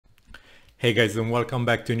Hey guys, and welcome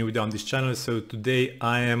back to a new video on this channel. So today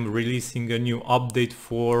I am releasing a new update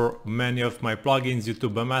for many of my plugins: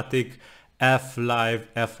 YouTube-O-Matic, F-Live,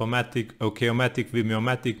 F-O-Matic, OK-O-Matic,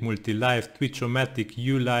 Vimeo-O-Matic, Multi-Live, Twitch-O-Matic,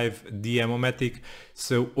 U-Live, DM-O-Matic.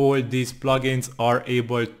 So all these plugins are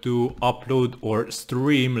able to upload or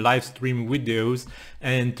live stream videos,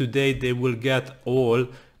 and today they will get all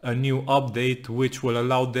a new update which will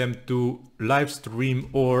allow them to live stream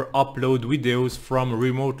or upload videos from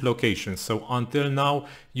remote locations. So until now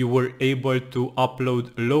you were able to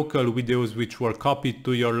upload local videos which were copied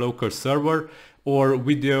to your local server, or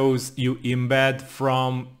videos you embed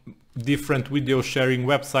from different video sharing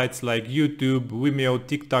websites like YouTube, Vimeo,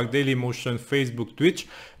 TikTok, Dailymotion, Facebook, Twitch.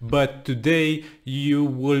 But today you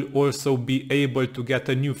will also be able to get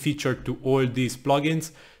a new feature to all these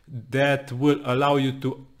plugins that will allow you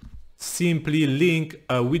to simply link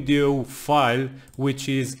a video file which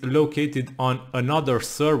is located on another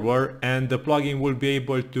server, and the plugin will be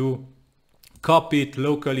able to copy it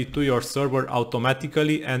locally to your server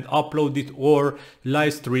automatically and upload it or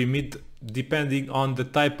live stream it, depending on the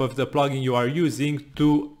type of the plugin you are using,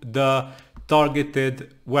 to the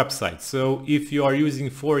targeted website. So if you are using,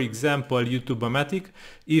 for example, YouTube-O-Matic,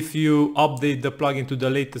 if you update the plugin to the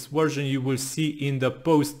latest version, you will see in the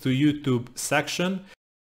post to YouTube section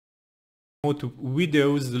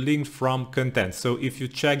videos linked from content. So if you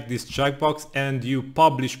check this checkbox and you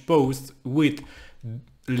publish posts with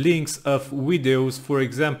links of videos, for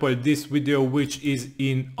example this video which is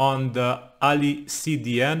on the Ali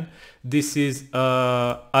CDN, this is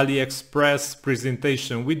a AliExpress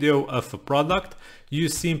presentation video of a product, you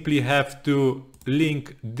simply have to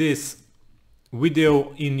link this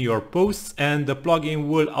video in your posts and the plugin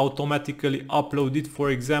will automatically upload it, for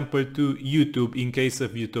example, to YouTube in case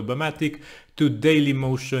of YouTube-O-Matic, to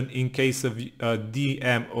Dailymotion in case of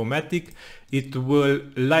DM-O-Matic. It will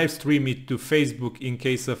live stream it to Facebook in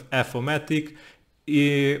case of F-O-Matic.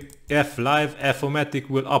 F-Live, F-O-Matic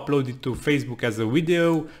will upload it to Facebook as a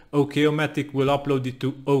video, OK-O-Matic will upload it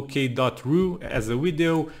to OK.ru as a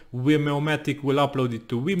video, Vimeo-O-Matic will upload it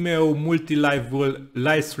to Vimeo, Multi-Live will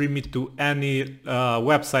live stream it to any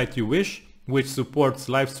website you wish, which supports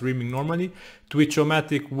live streaming normally,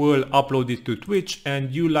 Twitch-O-Matic will upload it to Twitch,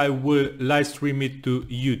 and U-Live will live stream it to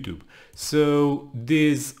YouTube. So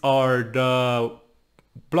these are the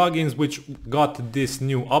plugins which got this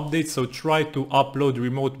new update. So try to upload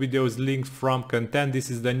remote videos linked from content. This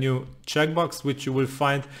is the new checkbox which you will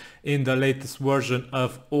find in the latest version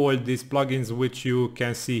of all these plugins which you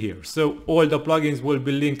can see here. So all the plugins will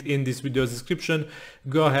be linked in this video description.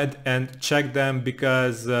 Go ahead and check them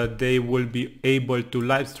because they will be able to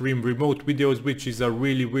live stream remote videos, which is a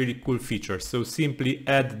really cool feature. So simply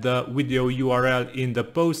add the video URL in the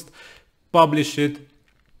post, publish it,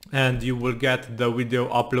 and you will get the video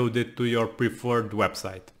uploaded to your preferred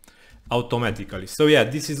website automatically. So yeah,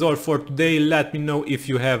 this is all for today. Let me know if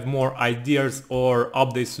you have more ideas or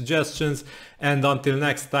update suggestions, and until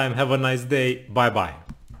next time, have a nice day. Bye bye.